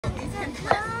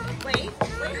Wait a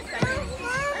second.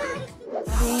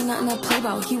 He ain't nothing to play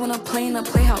about. He wanna play in a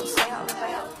playhouse.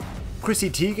 Chrissy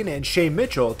Teigen and Shay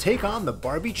Mitchell take on the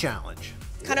Barbie challenge.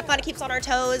 Kind of fun, it keeps on our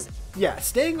toes. Yeah,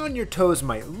 staying on your toes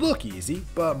might look easy,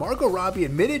 but Margot Robbie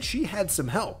admitted she had some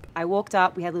help. I walked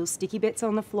up, we had little sticky bits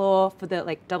on the floor for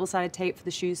the double-sided tape for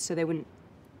the shoes so they wouldn't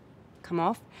come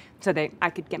off, so I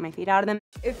could get my feet out of them.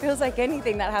 It feels like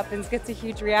anything that happens gets a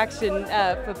huge reaction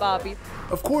for Barbie.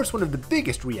 Of course, one of the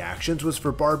biggest reactions was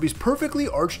for Barbie's perfectly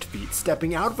arched feet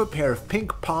stepping out of a pair of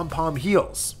pink pom-pom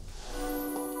heels.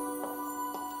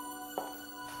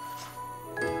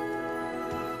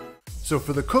 So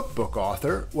for the cookbook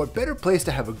author, what better place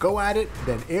to have a go at it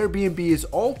than Airbnb's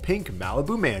all-pink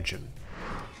Malibu mansion?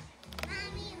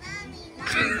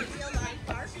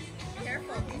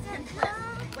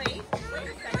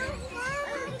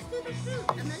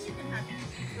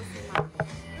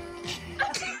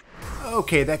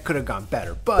 Okay, that could have gone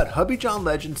better, but Hubby John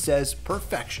Legend says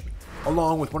perfection,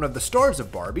 along with one of the stars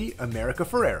of Barbie, America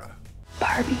Ferrera.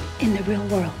 Barbie in the real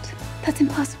world. That's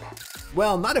impossible.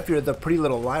 Well, not if you're the Pretty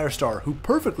Little Liar star who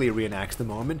perfectly reenacts the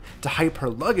moment to hype her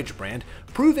luggage brand,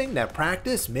 proving that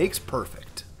practice makes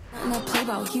perfect. Nothing to play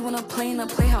about. He wanna play in a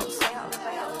playhouse.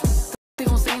 They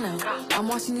gon' say now. I'm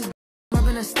watching these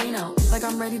rubbing a stain out. Like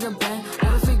I'm ready to bend.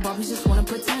 All the fake Barbies just wanna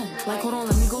pretend. Like, hold on,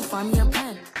 let me go find me a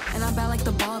pen. And I'm bad like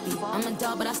the Barbie. I'm a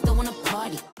doll, but I still wanna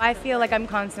party. I feel like I'm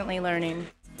constantly learning.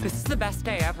 This is the best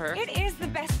day ever. It is the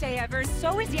best day ever.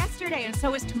 So is yesterday, and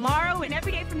so is tomorrow, and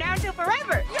every day from now until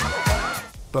forever.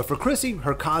 But for Chrissy,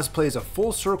 her cosplay is a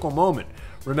full circle moment.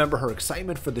 Remember her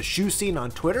excitement for the shoe scene on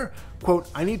Twitter? Quote,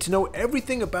 I need to know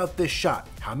everything about this shot.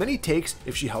 How many takes,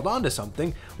 if she held on to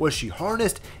something? Was she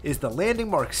harnessed? Is the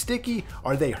landing mark sticky?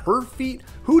 Are they her feet?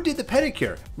 Who did the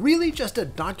pedicure? Really just a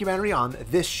documentary on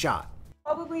this shot.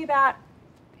 Probably about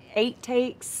 8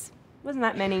 takes. Wasn't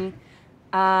that many.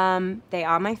 They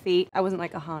are my feet. I wasn't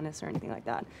like a harness or anything like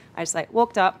that. I just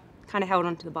walked up, kind of held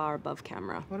onto the bar above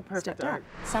camera. What a perfect art.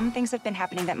 Some things have been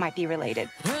happening that might be related.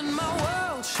 When my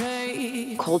world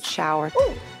shakes. Cold shower,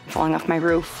 falling off my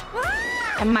roof,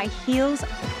 and my heels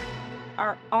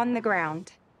are on the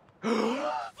ground.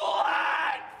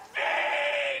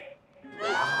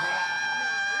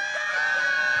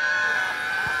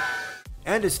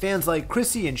 And as fans like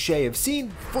Chrissy and Shay have seen,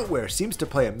 footwear seems to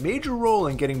play a major role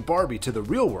in getting Barbie to the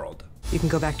real world. You can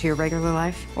go back to your regular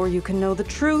life, or you can know the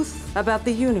truth about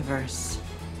the universe.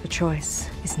 The choice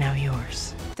is now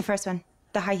yours. The first one,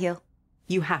 the high heel.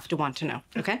 You have to want to know,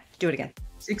 okay? Do it again.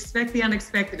 Expect the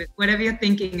unexpected. Whatever you're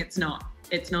thinking, it's not.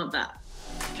 It's not that.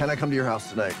 Can I come to your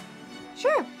house tonight?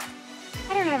 Sure.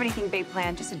 I don't have anything big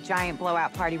planned, just a giant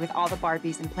blowout party with all the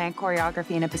Barbies and planned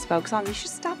choreography and a bespoke song. You should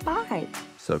stop by.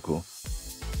 So cool.